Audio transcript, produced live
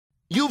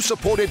You've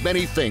supported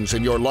many things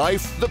in your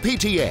life: the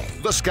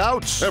PTA, the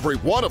Scouts, every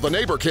one of the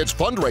Neighbor Kids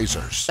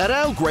fundraisers. At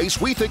Al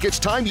Grace, we think it's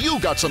time you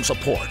got some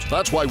support.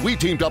 That's why we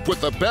teamed up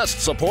with the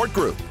best support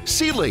group,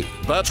 Sealy.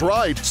 That's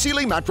right,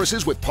 Sealy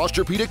mattresses with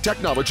Posturepedic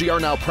technology are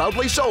now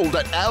proudly sold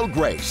at Al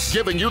Grace,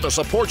 giving you the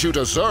support you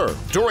deserve.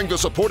 During the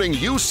Supporting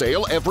You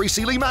sale, every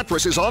Sealy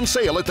mattress is on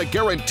sale at the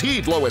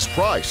guaranteed lowest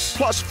price,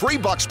 plus free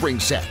box spring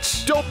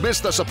sets. Don't miss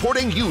the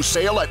Supporting You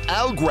sale at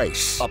Al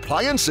Grace.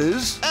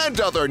 Appliances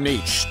and other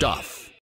neat stuff.